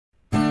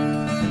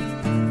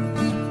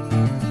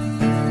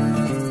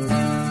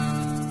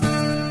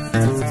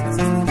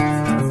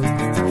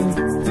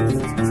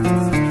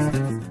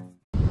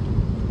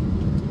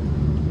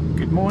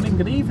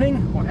good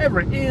evening, whatever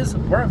it is,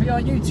 wherever you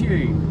are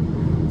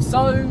YouTube. So,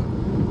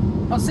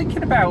 I was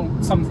thinking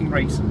about something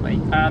recently,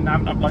 and I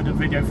haven't uploaded a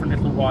video for a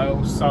little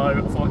while, so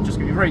I thought I'd just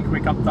give you a very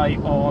quick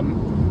update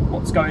on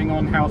what's going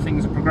on, how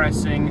things are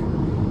progressing,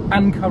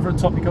 and cover a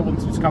topic I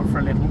wanted to cover for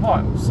a little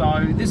while.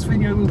 So this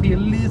video will be a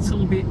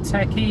little bit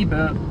techie,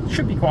 but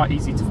should be quite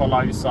easy to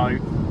follow, so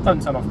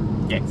don't turn off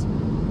yet,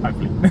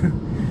 hopefully.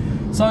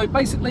 So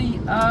basically,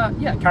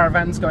 yeah,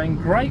 caravan's going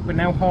great. We're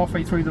now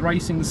halfway through the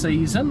racing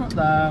season.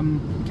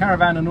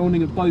 Caravan and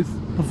awning have both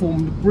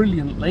performed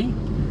brilliantly,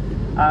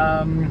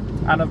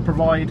 and have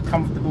provided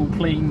comfortable,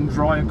 clean,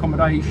 dry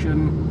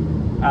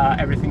accommodation.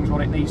 Everything's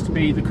what it needs to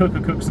be. The cooker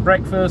cooks the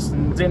breakfast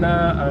and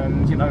dinner,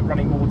 and you know,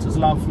 running water's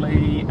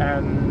lovely,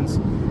 and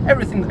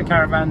everything that the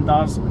caravan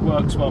does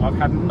works well. I've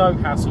had no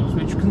hassles,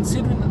 which,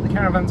 considering that the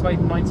caravan's made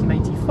in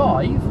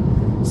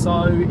 1985,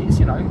 so it's,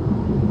 you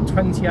know,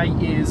 28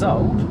 years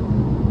old.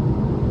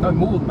 No,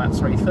 more than that,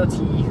 sorry, 30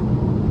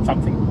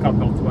 something, can't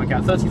bother to work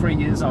out, 33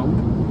 years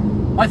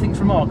old, I think it's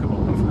remarkable.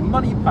 And for the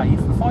money paid,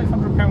 for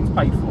 £500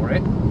 paid for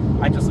it,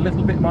 and just a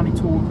little bit of money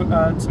to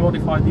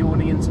modify the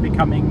awning into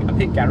becoming a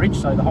pit garage,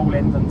 so the whole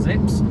end and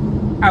zips,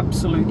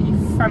 absolutely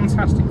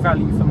fantastic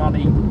value for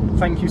money.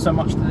 Thank you so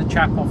much to the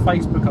chap off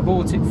Facebook I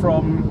bought it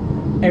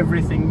from.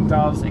 Everything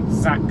does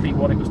exactly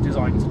what it was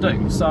designed to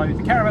do. So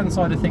the caravan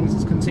side of things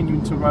is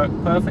continuing to work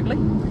perfectly.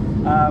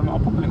 I'll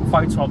pop a little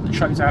photo up that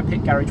shows our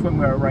pit garage when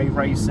we're rave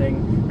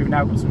racing. We've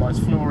now got some nice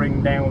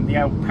flooring down, the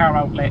power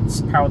outlets,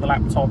 power the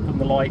laptop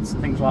and the lights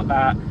and things like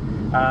that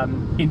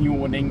in the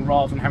awning,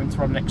 rather than having to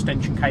run an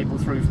extension cable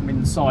through from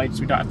inside,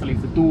 so we don't have to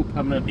leave the door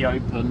permanently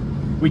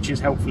open, which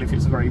is helpful if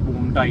it's a very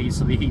warm day,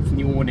 so the heat from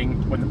the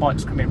awning when the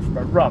bikes come in from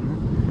a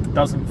run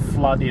doesn't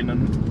flood in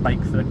and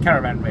make the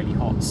caravan really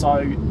hot.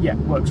 So yeah,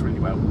 works really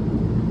well.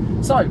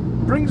 So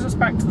brings us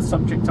back to the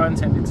subject I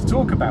intended to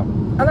talk about,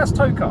 and that's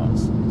tow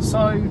cars.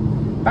 So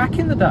back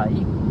in the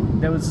day,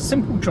 there was a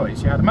simple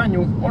choice. You had a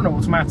manual or an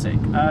automatic,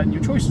 and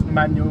your choice of the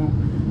manual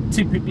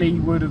typically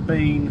would have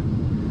been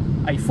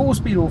a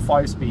 4-speed or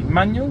 5-speed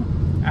manual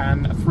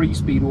and a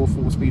 3-speed or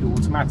 4-speed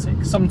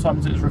automatic.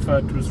 Sometimes it was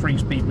referred to as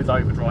 3-speed with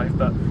overdrive,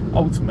 but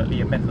ultimately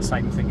it meant the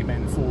same thing. It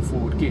meant 4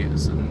 forward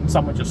gears, and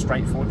some were just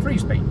straightforward 3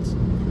 speeds.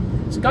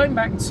 So going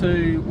back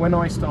to when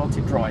I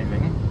started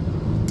driving,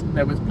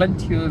 there was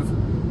plenty of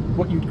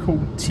what you'd call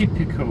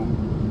typical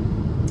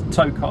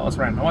tow cars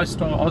around. I was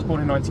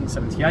born in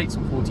 1978, so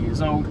I'm 40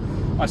 years old.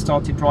 I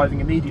started driving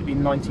immediately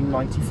in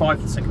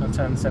 1995, the second I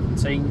turned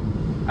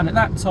 17, and at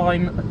that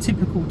time a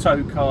typical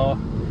tow car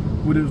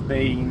would have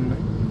been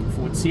a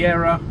Ford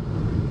Sierra,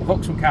 a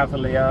Vauxhall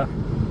Cavalier.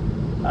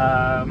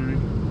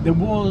 There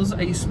was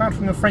a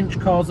smattering of French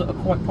cars that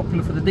are quite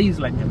popular for the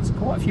diesel engines.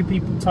 Quite a few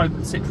people towed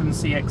the Citroen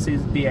CXs,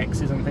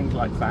 BXs and things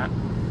like that.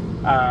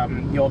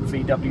 The odd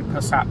VW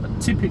Passat,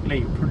 but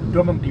typically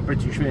predominantly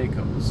British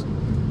vehicles.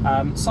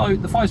 So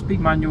the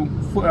 5-speed manual,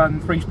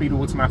 3-speed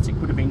automatic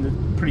would have been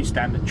the pretty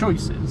standard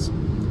choices.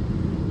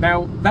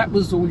 Now that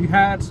was all you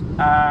had,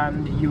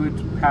 and you would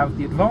have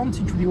the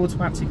advantage with the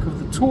automatic of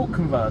the torque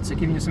converter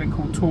giving you something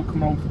called torque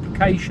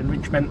multiplication,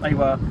 which meant they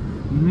were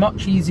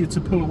much easier to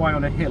pull away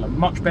on a hill and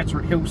much better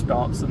at hill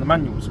starts than the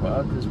manuals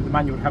were, because with the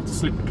manual you'd have to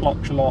slip the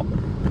clutch a lot,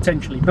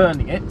 potentially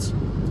burning it.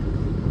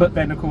 But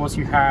then of course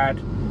you had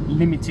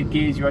limited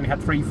gears. You only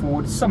had 3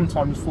 forward,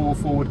 sometimes 4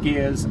 forward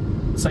gears,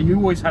 so you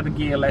always had a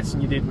gear less than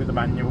you did with the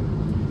manual,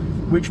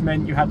 which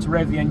meant you had to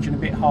rev the engine a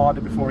bit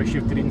harder before it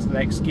shifted into the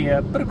next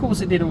gear, but of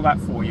course it did all that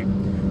for you.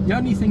 The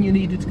only thing you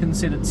needed to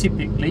consider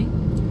typically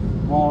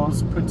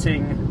was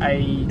putting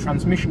a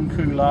transmission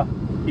cooler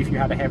if you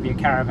had a heavier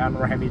caravan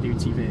or a heavier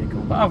duty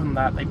vehicle, but other than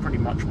that they pretty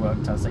much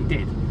worked as they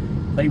did.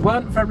 They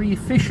weren't very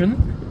efficient,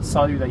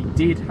 so they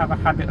did have a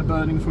habit of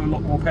burning through a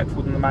lot more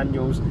petrol than the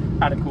manuals,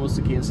 and of course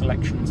the gear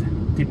selections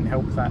didn't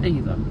help that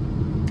either.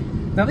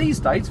 Now these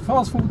days,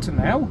 fast forward to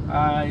now,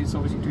 it's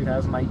obviously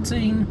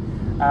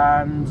 2018,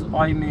 and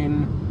I'm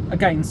in,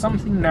 again,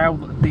 something now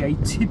that would be a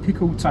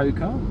typical tow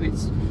car.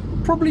 It's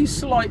probably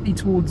slightly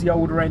towards the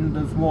older end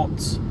of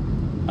what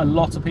a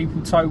lot of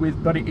people tow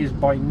with, but it is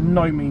by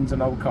no means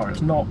an old car.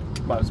 It's not,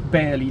 well, it's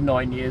barely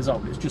 9 years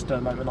old, it's just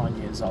turned over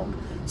 9 years old.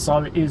 So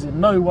it is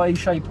in no way,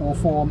 shape or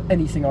form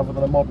anything other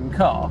than a modern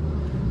car.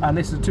 And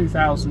this is a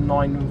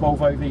 2009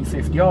 Volvo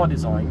V50R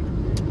design,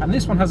 and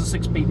this one has a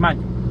 6-speed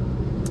manual.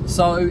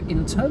 So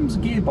in terms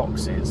of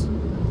gearboxes,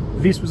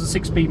 this was a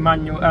 6-speed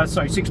manual,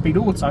 6-speed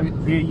auto.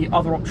 The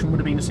other option would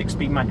have been a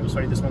 6-speed manual.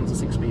 Sorry, this one's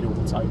a 6-speed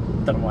auto.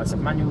 Don't know why I said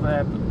manual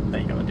there, but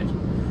there you go, I did.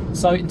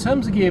 So in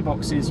terms of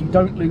gearboxes, you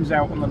don't lose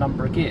out on the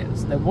number of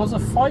gears. There was a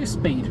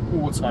 5-speed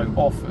auto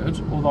offered,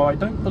 although I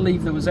don't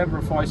believe there was ever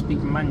a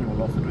 5-speed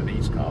manual offered with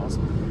these cars.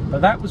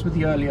 But that was with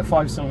the earlier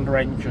 5-cylinder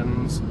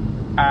engines,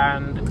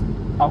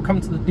 and I'll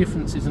come to the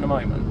differences in a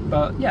moment.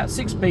 But yeah,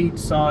 6-speed,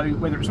 so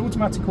whether it's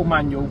automatic or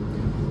manual,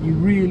 you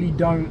really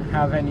don't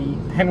have any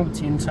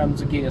penalty in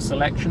terms of gear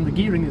selection. The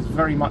gearing is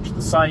very much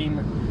the same.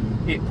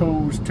 It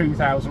pulls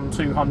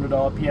 2,200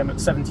 RPM at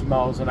 70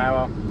 miles an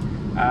hour.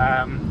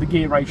 The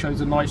gear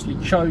ratios are nicely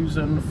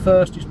chosen.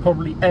 First is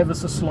probably ever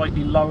so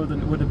slightly lower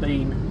than it would have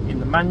been in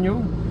the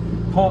manual,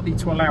 partly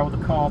to allow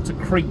the car to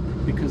creep,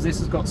 because this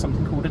has got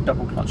something called a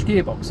double clutch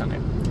gearbox in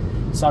it.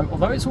 So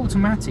although it's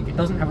automatic, it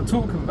doesn't have a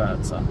torque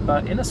converter,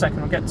 but in a second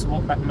I'll get to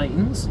what that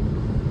means.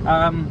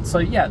 So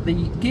yeah,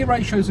 the gear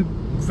ratios are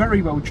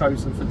very well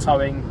chosen for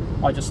towing.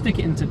 I just stick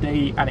it into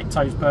D and it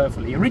tows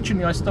perfectly.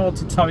 Originally I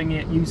started towing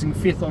it using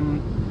 5th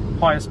on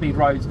higher speed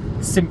roads.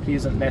 It simply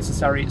isn't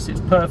necessary. It sits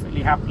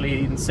perfectly happily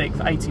in 6th,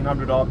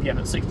 1800 RPM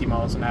at 60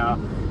 miles an hour,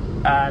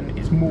 and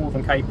it's more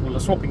than capable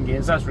of swapping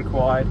gears as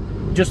required.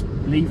 Just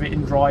leave it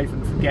in drive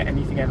and forget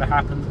anything ever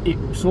happens. It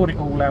will sort it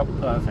all out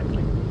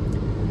perfectly.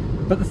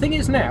 But the thing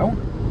is, now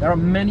there are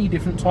many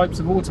different types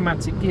of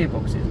automatic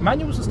gearboxes.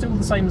 Manuals are still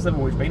the same as they've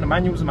always been. A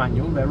manual's a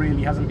manual. There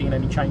really hasn't been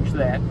any change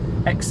there,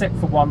 except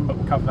for one, but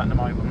we'll cover that in a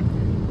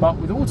moment. But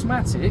with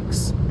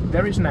automatics,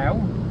 there is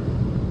now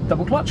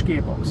double clutch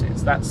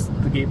gearboxes. That's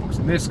the gearbox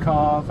in this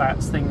car.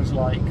 That's things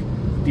like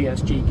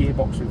DSG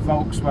gearbox with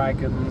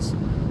Volkswagens.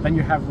 Then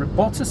you have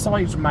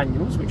roboticized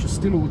manuals, which are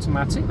still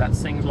automatic. That's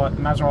things like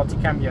the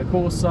Maserati Cambio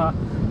Corsa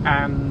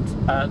and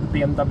the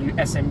BMW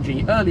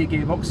SMG earlier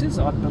gearboxes.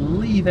 I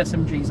believe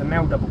SMGs are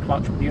now double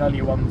clutch, but the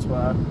earlier ones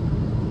were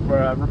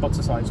a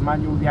roboticized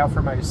manual. The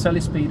Alfa Romeo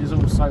Celispeed is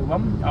also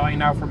one. I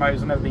mean, Alfa Romeos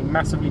have never been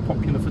massively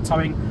popular for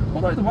towing,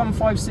 although the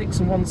 156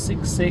 and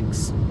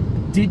 166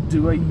 did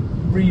do a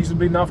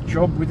reasonably enough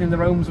job within the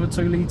realms of a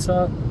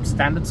 2-litre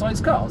standard size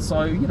car.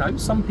 So, you know,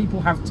 some people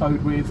have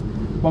towed with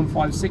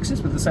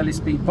 156s with the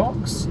Celispeed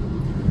box.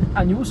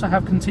 And you also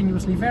have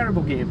continuously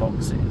variable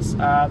gearboxes.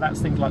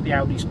 That's things like the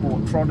Audi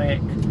Sportronic.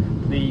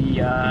 The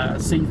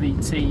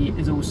CVT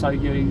is also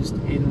used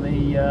in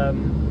the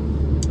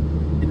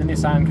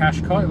Nissan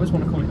Qashqai. I always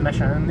want to call it the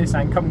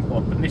Nissan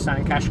Kumquat, but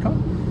Nissan Qashqai.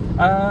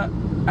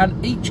 And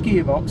each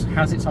gearbox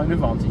has its own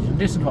advantages and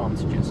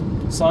disadvantages.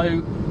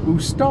 So we'll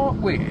start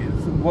with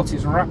what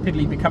is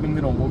rapidly becoming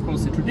the normal. Of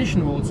course, the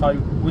traditional auto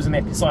was an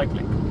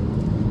epicyclic.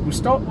 We'll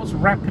start what's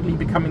rapidly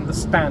becoming the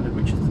standard,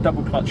 which is the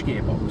double clutch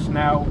gearbox.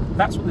 Now,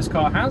 that's what this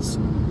car has.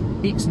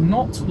 It's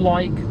not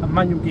like a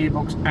manual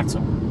gearbox at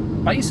all.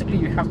 Basically,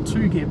 you have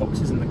 2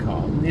 gearboxes in the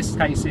car. In this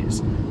case,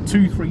 it's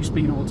two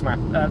 3-speed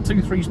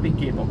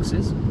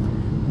gearboxes,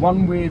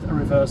 one with a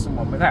reverse and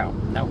one without.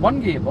 Now,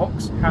 one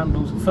gearbox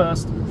handles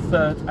 1st,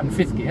 3rd and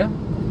 5th gear.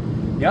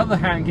 The other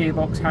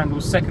gearbox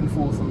handles 2nd,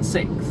 4th and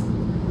 6th.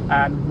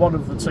 And one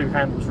of the 2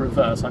 handles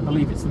reverse. I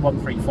believe it's the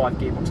 135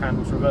 gearbox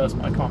handles reverse,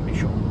 but I can't be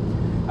sure.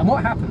 And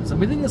what happens, and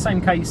within the same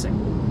casing,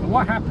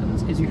 what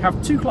happens is you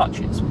have 2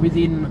 clutches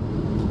within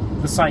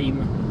the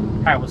same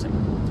housing.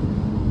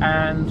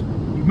 And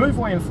you move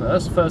away in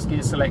first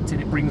gear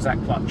selected, it brings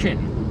that clutch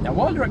in. Now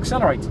while you're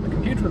accelerating, the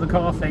computer of the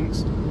car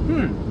thinks,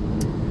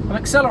 I'm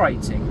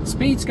accelerating,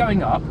 speed's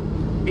going up,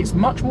 it's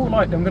much more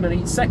likely I'm going to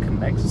need second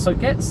legs, so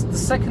gets the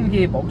second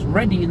gearbox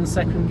ready in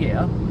 2nd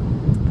gear,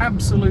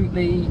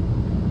 absolutely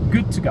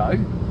good to go.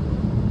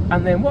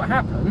 And then what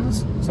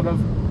happens, sort of,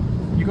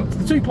 you've got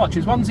the 2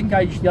 clutches, one's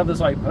engaged, the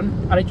other's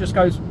open, and it just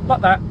goes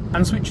like that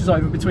and switches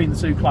over between the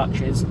 2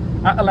 clutches.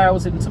 That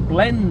allows it to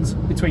blend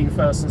between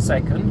 1st and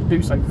 2nd,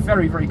 do so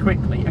very, very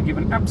quickly, and give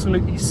an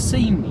absolutely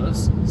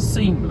seamless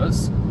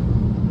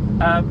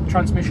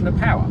transmission of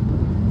power.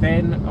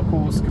 Then, of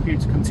course, the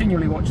computer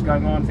continually watches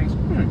going on and thinks,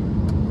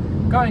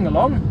 going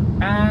along,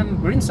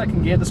 and we're in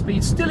 2nd gear, the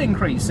speed's still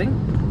increasing,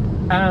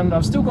 and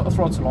I've still got the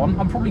throttle on,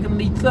 I'm probably going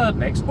to need 3rd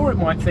next, or it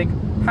might think,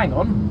 hang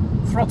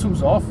on,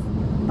 throttle's off,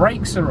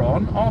 brakes are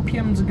on,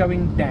 RPMs are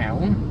going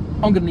down,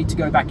 I'm going to need to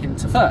go back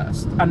into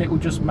 1st, and it will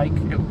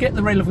get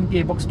the relevant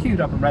gearbox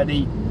queued up and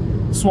ready,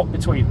 swap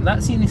between them.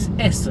 That's in its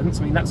essence,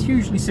 I mean that's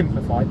hugely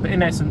simplified, but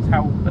in essence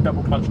how a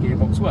double clutch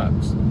gearbox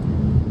works.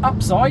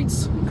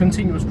 Upsides,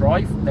 continuous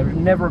drive, there is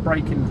never a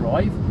break in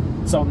drive,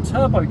 so on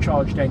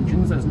turbocharged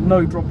engines there's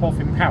no drop off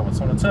in power,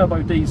 so on a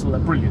turbo diesel they're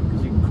brilliant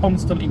because you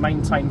constantly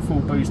maintain full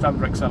boost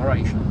under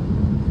acceleration.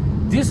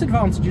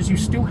 Disadvantages, you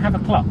still have a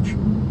clutch.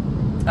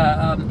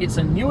 It's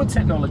a newer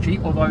technology,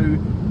 although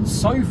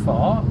so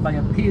far they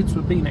appear to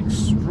have been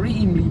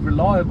extremely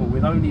reliable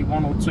with only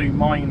 1 or 2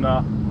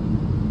 minor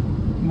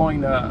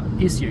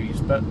issues,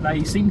 but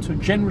they seem to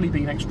have generally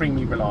been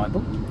extremely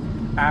reliable,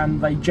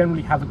 and they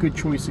generally have a good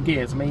choice of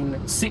gears. I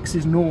mean, 6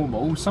 is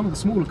normal, some of the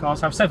smaller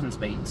cars have 7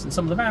 speeds, and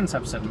some of the vans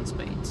have 7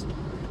 speeds,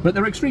 but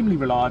they're extremely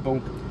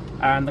reliable,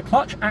 and the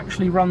clutch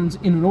actually runs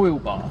in an oil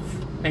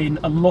bath in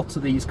a lot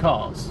of these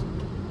cars.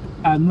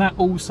 And that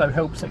also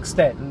helps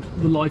extend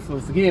the life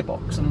of the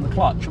gearbox and the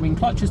clutch. I mean,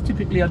 clutches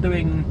typically are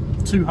doing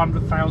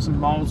 200,000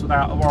 miles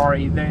without a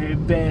worry. They're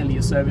barely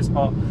a service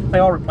part. They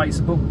are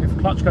replaceable. If a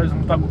clutch goes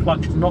on a double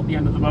clutch, it's not the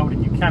end of the world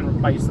and you can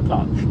replace the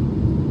clutch.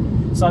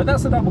 So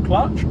that's the double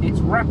clutch. It's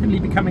rapidly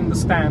becoming the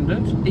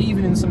standard.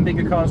 Even in some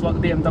bigger cars like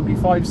the BMW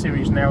 5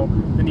 Series now,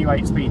 the new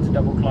 8-speed are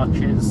double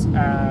clutches.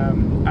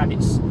 And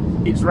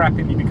it's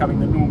rapidly becoming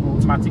the normal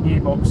automatic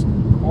gearbox,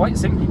 quite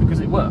simply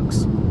because it works.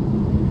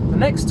 The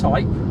next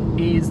type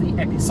is the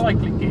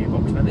epicyclic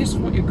gearbox. Now this is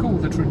what you call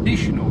the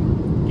traditional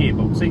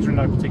gearbox. These are in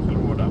no particular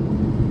order.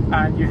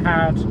 And you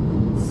had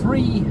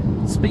 3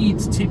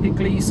 speeds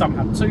typically, some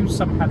had 2,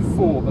 some had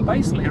 4, but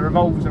basically it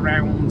revolves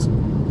around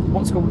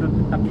what's called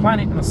a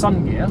planet and a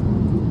sun gear,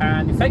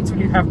 and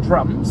effectively you have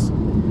drums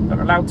that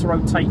are allowed to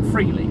rotate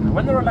freely. Now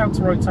when they're allowed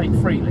to rotate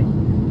freely,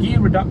 gear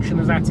reduction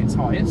is at its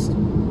highest,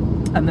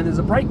 and then there's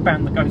a brake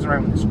band that goes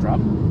around this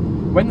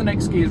drum. When the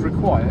next gear is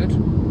required,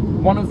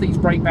 one of these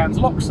brake bands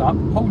locks up,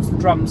 holds the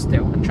drum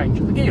still and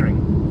changes the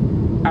gearing.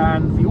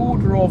 And the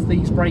order of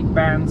these brake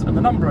bands and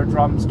the number of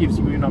drums gives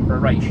you a number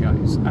of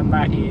ratios, and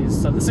that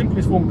is, so the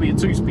simplest form would be a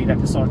 2-speed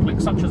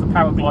epicyclic, such as a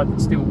power glide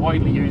that's still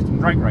widely used in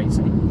drag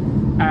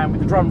racing, and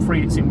with the drum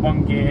free it's in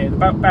 1 gear, the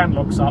band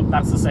locks up,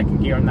 that's the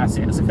 2nd gear, and that's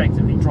it. It's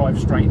effectively drive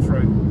straight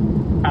through,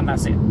 and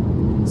that's it.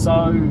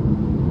 So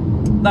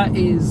that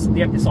is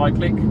the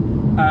epicyclic.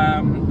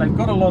 They've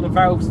got a lot of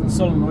valves and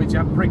solenoids. You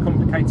have a very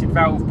complicated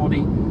valve body,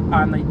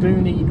 and they do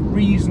need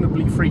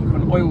reasonably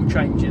frequent oil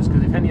changes,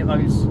 because if any of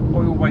those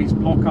oil ways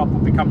block up or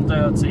become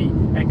dirty,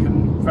 it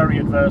can very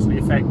adversely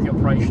affect the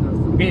operation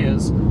of the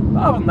gears.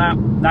 But other than that,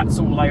 that's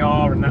all they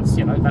are, and that's,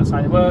 you know, that's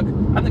how they work,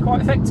 and they're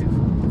quite effective.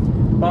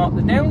 But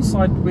the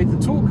downside with the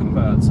torque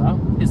converter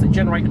is they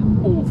generate an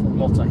awful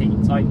lot of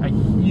heat, a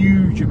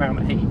huge amount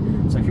of heat.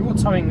 So if you're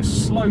towing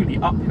slowly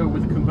uphill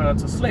with the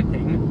converter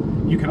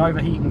slipping, you can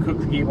overheat and cook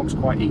the gearbox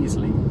quite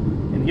easily.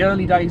 In the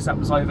early days that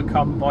was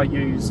overcome by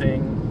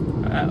using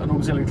an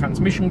auxiliary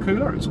transmission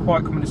cooler. It was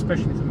quite common,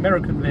 especially with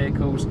American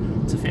vehicles,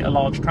 to fit a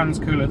large trans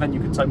cooler, then you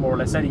could tow more or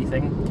less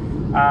anything.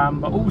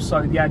 But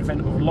also the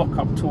advent of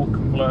lock-up torque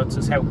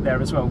converters helped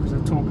there as well, because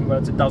the torque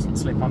converter doesn't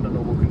slip under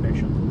normal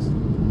conditions.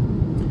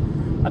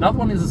 Another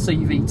one is a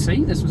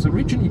CVT. This was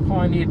originally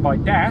pioneered by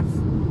DAF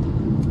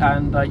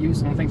and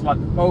used on things like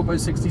the Volvo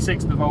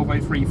 66, the Volvo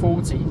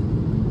 340,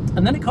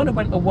 and then it kind of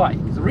went away,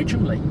 because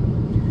originally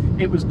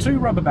it was 2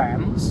 rubber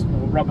bands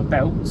or rubber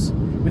belts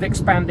with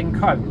expanding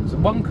cones,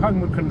 and one cone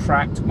would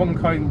contract, one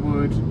cone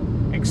would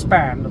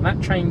expand, and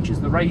that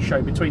changes the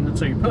ratio between the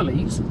 2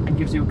 pulleys and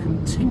gives you a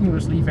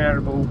continuously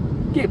variable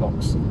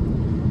gearbox.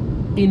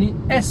 In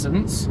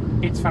essence,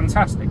 it's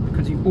fantastic,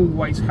 because you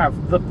always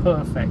have the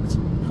perfect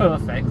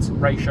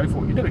ratio for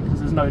what you're doing, because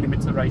there's no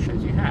limit to the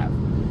ratios you have.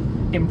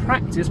 In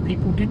practice,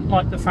 people didn't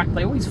like the fact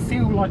they always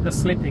feel like they're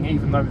slipping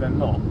even though they're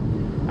not,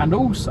 and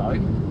also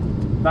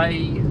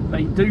they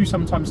do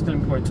sometimes still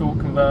employ a torque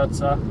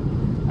converter,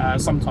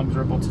 sometimes a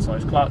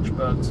roboticized clutch,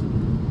 but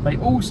they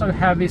also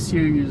have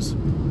issues,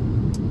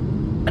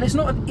 and it's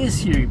not an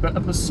issue but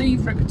a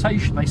perceived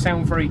reputation. They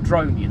sound very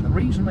drony, and the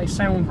reason they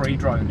sound very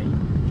drony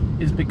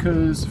is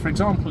because, for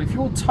example, if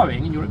you're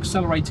towing and you're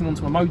accelerating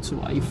onto a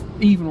motorway,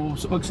 even or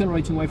sort of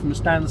accelerating away from a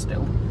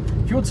standstill,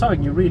 if you're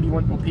towing, you really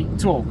want your peak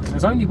torque, and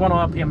there's only 1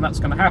 RPM that's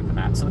going to happen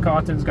at, so the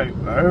car tends to go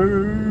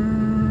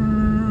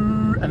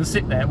and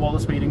sit there while the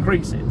speed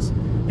increases.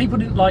 People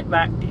didn't like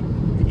that.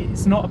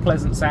 It's not a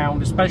pleasant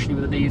sound, especially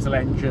with a diesel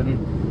engine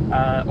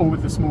or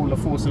with the smaller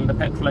 4-cylinder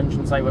petrol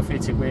engines they were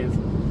fitted with,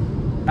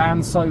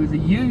 and so the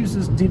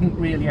users didn't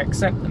really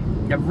accept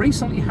them. They've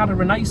recently had a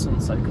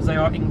renaissance though, because they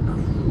are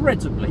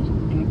incredibly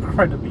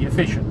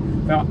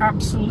efficient. They are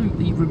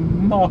absolutely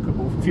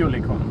remarkable for fuel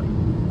economy,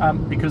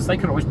 because they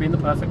can always be in the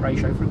perfect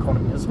ratio for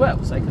economy as well.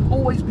 So they can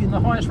always be in the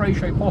highest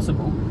ratio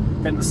possible,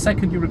 then the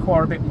second you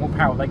require a bit more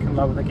power, they can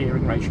lower the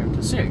gearing ratio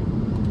to suit.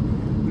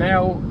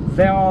 Now,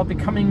 they are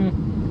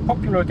becoming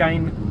popular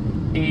again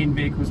in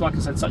vehicles, like I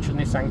said, such as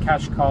Nissan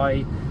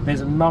Qashqai.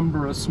 There's a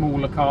number of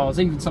smaller cars,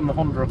 even some of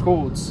the Honda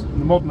Accords, the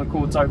modern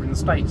Accords over in the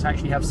States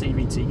actually have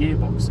CVT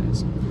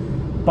gearboxes.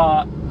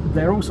 But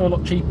they're also a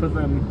lot cheaper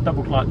than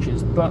double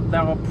clutches, but they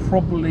are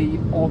probably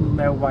on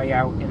their way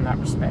out in that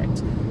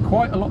respect.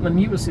 Quite a lot of the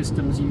newer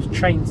systems use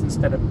chains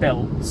instead of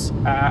belts.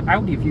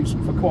 Audi have used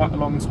them for quite a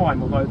long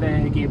time, although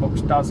their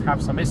gearbox does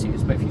have some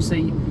issues. But if you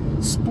see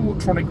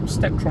Sportronic or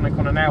Steptronic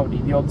on an Audi,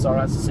 the odds are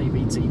that's a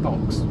CVT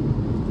box.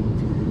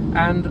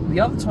 And the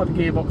other type of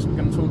gearbox we're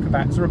going to talk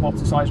about is a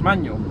roboticized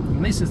manual.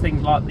 And this is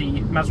things like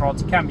the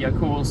Maserati Cambio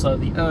Corsa,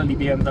 the early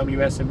BMW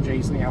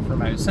SMGs and the Alfa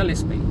Romeo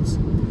Cellespeeds.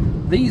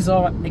 These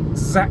are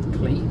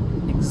exactly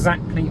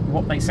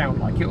what they sound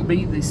like. It will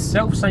be the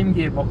self-same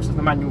gearbox as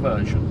the manual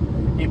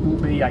version. It will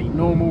be a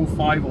normal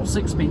 5 or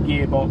 6-speed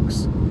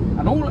gearbox,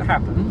 and all that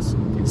happens,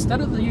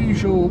 instead of the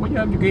usual, when you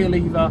have your gear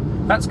lever,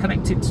 that's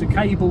connected to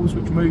cables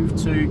which move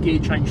to gear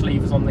change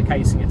levers on the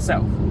casing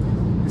itself.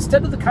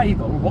 Instead of the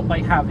cable, what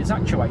they have is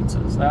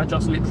actuators. They are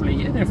just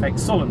literally, in effect,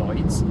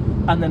 solenoids,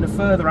 and then a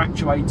further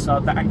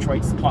actuator that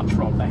actuates the clutch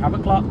rod. They have a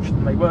clutch,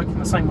 and they work in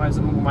the same way as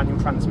a normal manual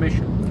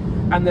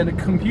transmission. And then a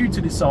computer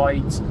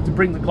decides to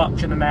bring the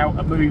clutch in and out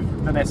and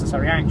move the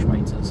necessary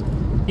actuators.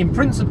 In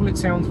principle, it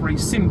sounds very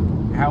simple.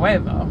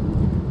 However,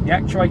 the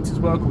actuators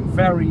work on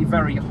very,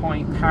 very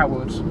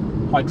high-powered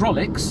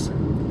hydraulics,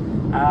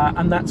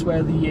 and that's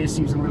where the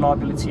issues and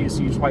reliability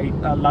issues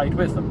laid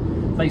with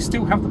them. They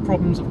still have the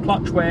problems of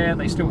clutch wear,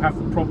 they still have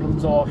the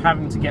problems of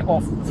having to get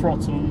off the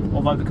throttle,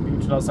 although the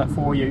computer does that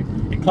for you.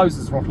 It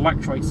closes the throttle,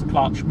 actuates the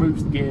clutch,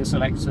 moves the gear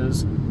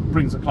selectors,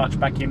 brings the clutch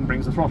back in,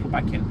 brings the throttle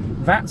back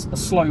in. That's a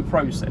slow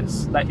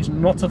process. That is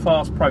not a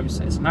fast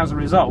process, and as a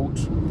result,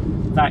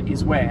 that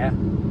is where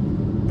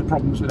the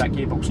problems with that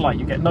gearbox lie.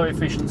 You get no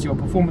efficiency or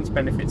performance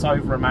benefits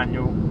over a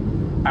manual,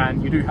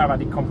 and you do have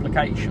added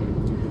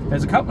complication.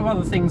 There's a couple of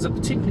other things that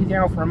particularly the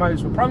Alfa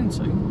Romeos were prone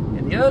to.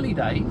 In the early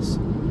days,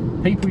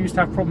 people used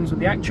to have problems with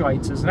the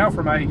actuators, and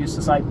Alfa Romeo used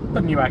to say,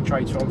 put a new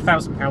actuator on,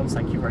 £1,000,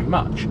 thank you very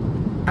much.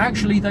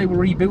 Actually, they were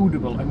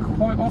rebuildable, and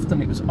quite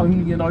often it was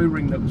only an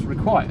O-ring that was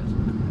required.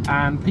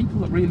 And people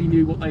that really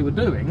knew what they were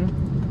doing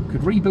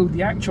could rebuild the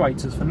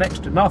actuators for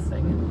next to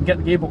nothing and get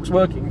the gearbox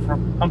working for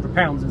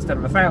 £100 instead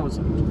of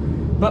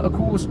 £1,000. But of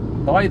course,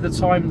 by the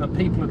time that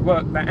people had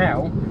worked that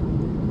out,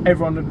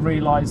 everyone had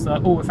realised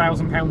that, oh,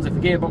 £1,000 if the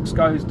gearbox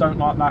goes, don't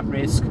like that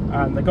risk,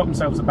 and they got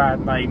themselves a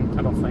bad name,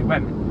 and off they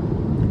went.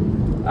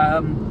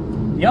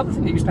 The other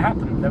thing that used to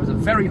happen, there was a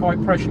very high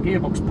pressure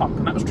gearbox pump,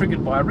 and that was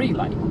triggered by a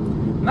relay.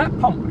 And that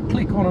pump would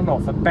click on and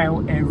off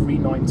about every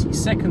 90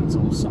 seconds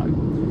or so.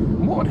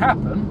 And what would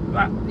happen,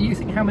 you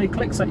think how many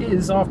clicks that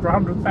is after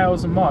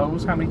 100,000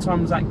 miles, how many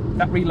times that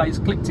relay's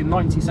clicked in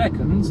 90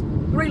 seconds, the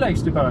relay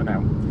used to burn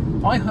out.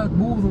 I heard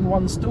more than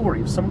one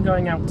story of someone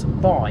going out to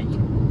buy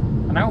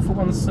an Alfa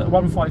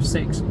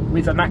 156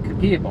 with a knackered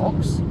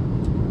gearbox,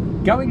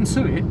 going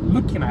to it,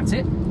 looking at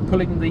it,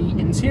 pulling the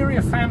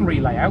interior fan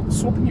relay out,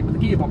 swapping it with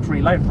the gearbox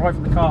relay and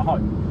driving the car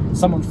home.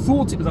 Someone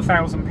thought it was a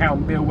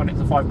 £1,000 bill when it's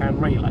a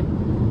 £5 relay.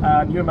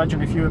 And you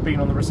imagine if you had been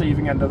on the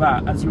receiving end of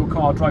that, as your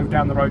car drove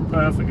down the road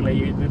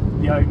perfectly,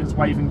 the owner's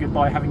waving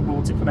goodbye having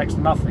bought it for next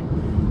to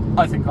nothing.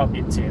 I think I'd be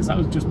in tears. That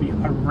would just be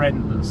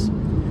horrendous.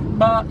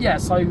 But yeah,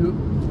 so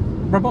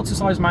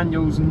roboticised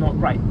manuals are not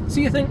great.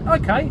 So you think,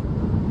 okay,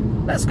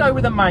 let's go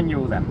with a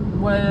manual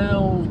then.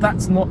 Well,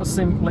 that's not as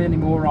simple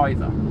anymore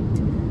either.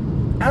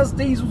 As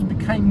diesels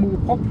became more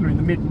popular in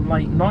the mid and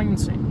late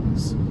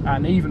 90s,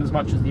 and even as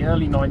much as the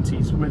early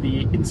 90s with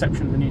the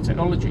inception of the new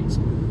technologies,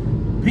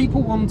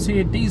 people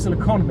wanted diesel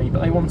economy,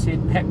 but they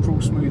wanted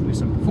petrol smoothness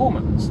and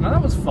performance. Now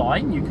that was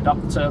fine, you could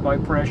up the turbo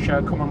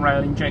pressure, common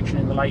rail injection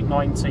in the late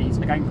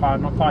 90s, again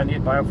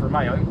pioneered by Alfa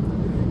Romeo,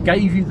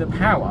 gave you the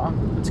power,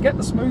 but to get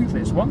the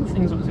smoothness, one of the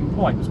things that was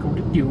employed was called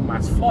a dual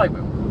mass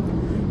flywheel.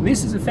 And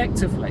this is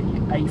effectively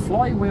a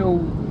flywheel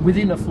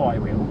within a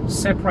flywheel,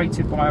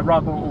 separated by a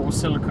rubber or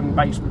silicon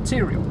based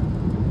material.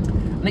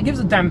 And it gives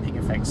a damping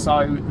effect,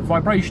 so the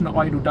vibration at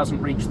idle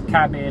doesn't reach the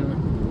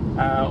cabin,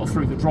 or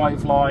through the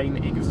drive line.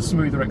 It gives a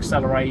smoother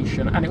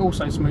acceleration, and it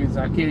also smooths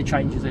out gear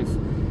changes if,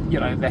 you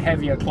know, the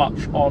heavier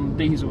clutch on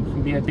diesel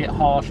can be a bit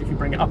harsh if you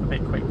bring it up a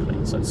bit quickly.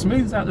 So it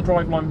smooths out the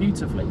drive line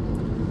beautifully.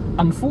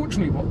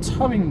 Unfortunately, what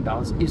towing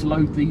does is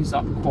load these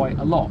up quite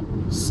a lot.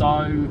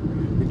 So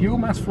the dual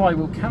mass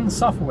flywheel can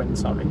suffer when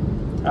towing,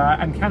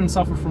 and can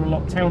suffer from a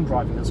lot of town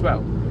driving as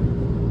well.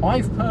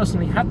 I've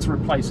personally had to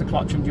replace a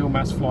clutch and dual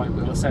mass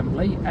flywheel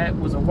assembly. It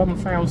was a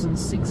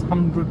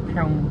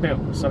 £1,600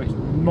 bill, so it's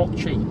not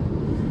cheap.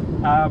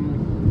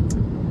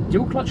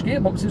 Dual clutch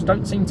gearboxes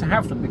don't seem to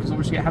have them, because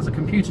obviously it has a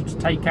computer to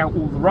take out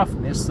all the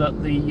roughness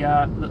that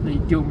the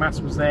dual mass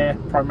was there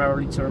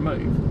primarily to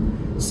remove.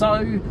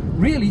 So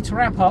really, to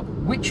wrap up,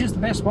 which is the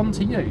best one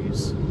to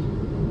use?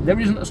 There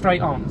isn't a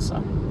straight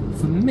answer.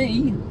 For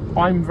me,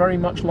 I'm very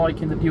much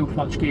liking the dual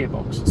clutch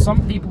gearbox.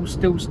 Some people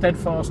still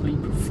steadfastly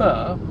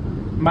prefer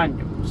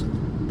manuals,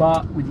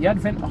 but with the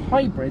advent of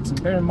hybrids,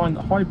 and bear in mind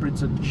that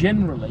hybrids are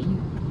generally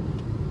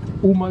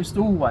almost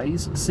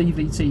always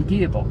CVT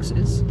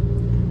gearboxes,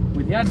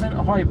 with the advent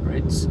of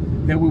hybrids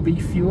there will be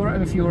fewer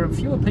and fewer and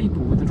fewer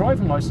people with the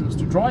driving licence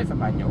to drive a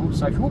manual.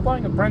 So if you're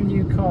buying a brand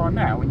new car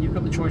now and you've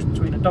got the choice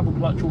between a double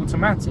clutch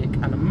automatic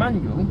and a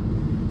manual,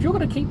 if you're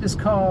going to keep this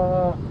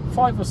car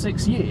 5 or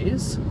 6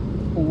 years,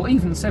 or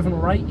even 7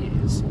 or 8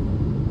 years,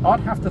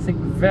 I'd have to think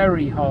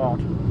very hard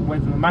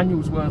whether the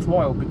manual's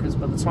worthwhile, because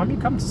by the time you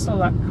come to sell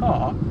that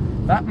car,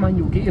 that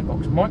manual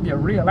gearbox might be a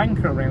real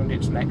anchor around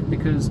its neck,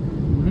 because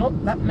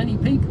not that many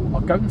people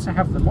are going to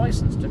have the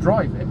license to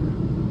drive it.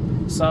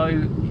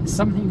 So it's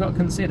something you've got to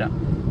consider.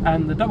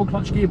 And the double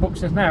clutch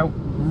gearboxes now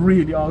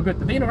really are good.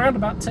 They've been around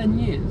about 10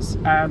 years,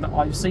 and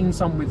I've seen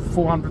some with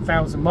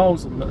 400,000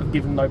 miles on them that have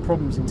given no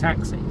problems in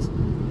taxis.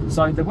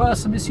 So there were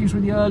some issues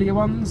with the earlier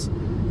ones.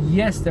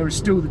 Yes, there is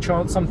still the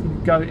chance something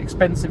could go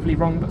expensively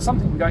wrong, but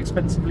something can go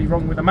expensively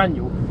wrong with a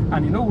manual.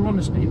 And in all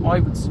honesty, I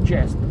would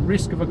suggest the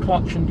risk of a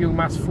clutch and dual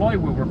mass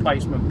flywheel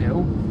replacement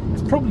bill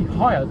is probably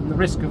higher than the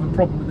risk of a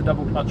problem with the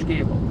double clutch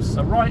gearbox.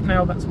 So right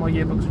now, that's my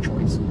gearbox of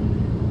choice.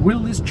 Will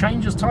this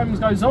change as time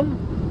goes on?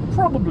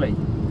 Probably,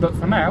 but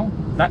for now,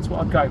 that's what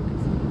I'd go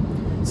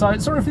with. So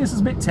sorry if this is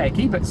a bit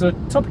techy, but it's a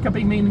topic I've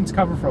been meaning to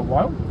cover for a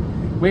while.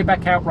 We're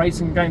back out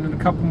racing again in a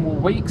couple more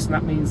weeks, and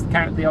that means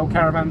the old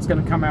caravan's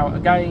going to come out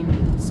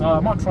again. So I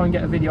might try and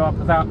get a video up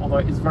of that, although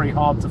it is very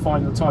hard to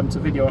find the time to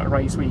video at a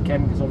race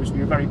weekend, because obviously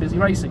we're very busy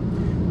racing.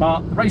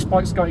 But the race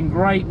bike's going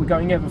great, we're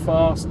going ever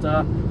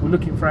faster. We're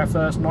looking for our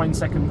first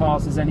 9-second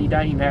passes any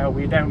day now.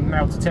 We're down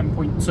now to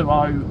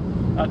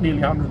 10.20 at nearly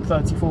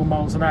 134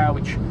 miles an hour,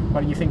 which,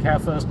 when you think our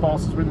first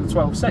passes were in the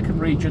 12-second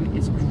region,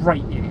 is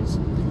great news.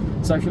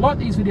 So if you like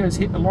these videos,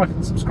 hit the like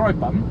and subscribe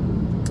button.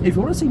 If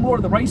you want to see more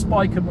of the race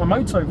bike and my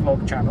moto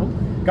vlog channel,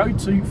 go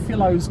to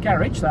Philo's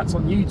Garage. That's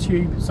on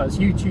YouTube, so it's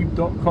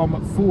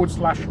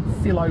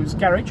youtube.com/Philo's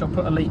Garage. I'll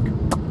put a link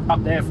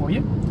up there for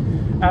you.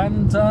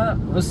 And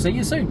we'll see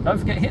you soon. Don't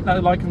forget, hit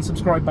that like and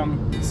subscribe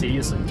button. See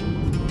you soon.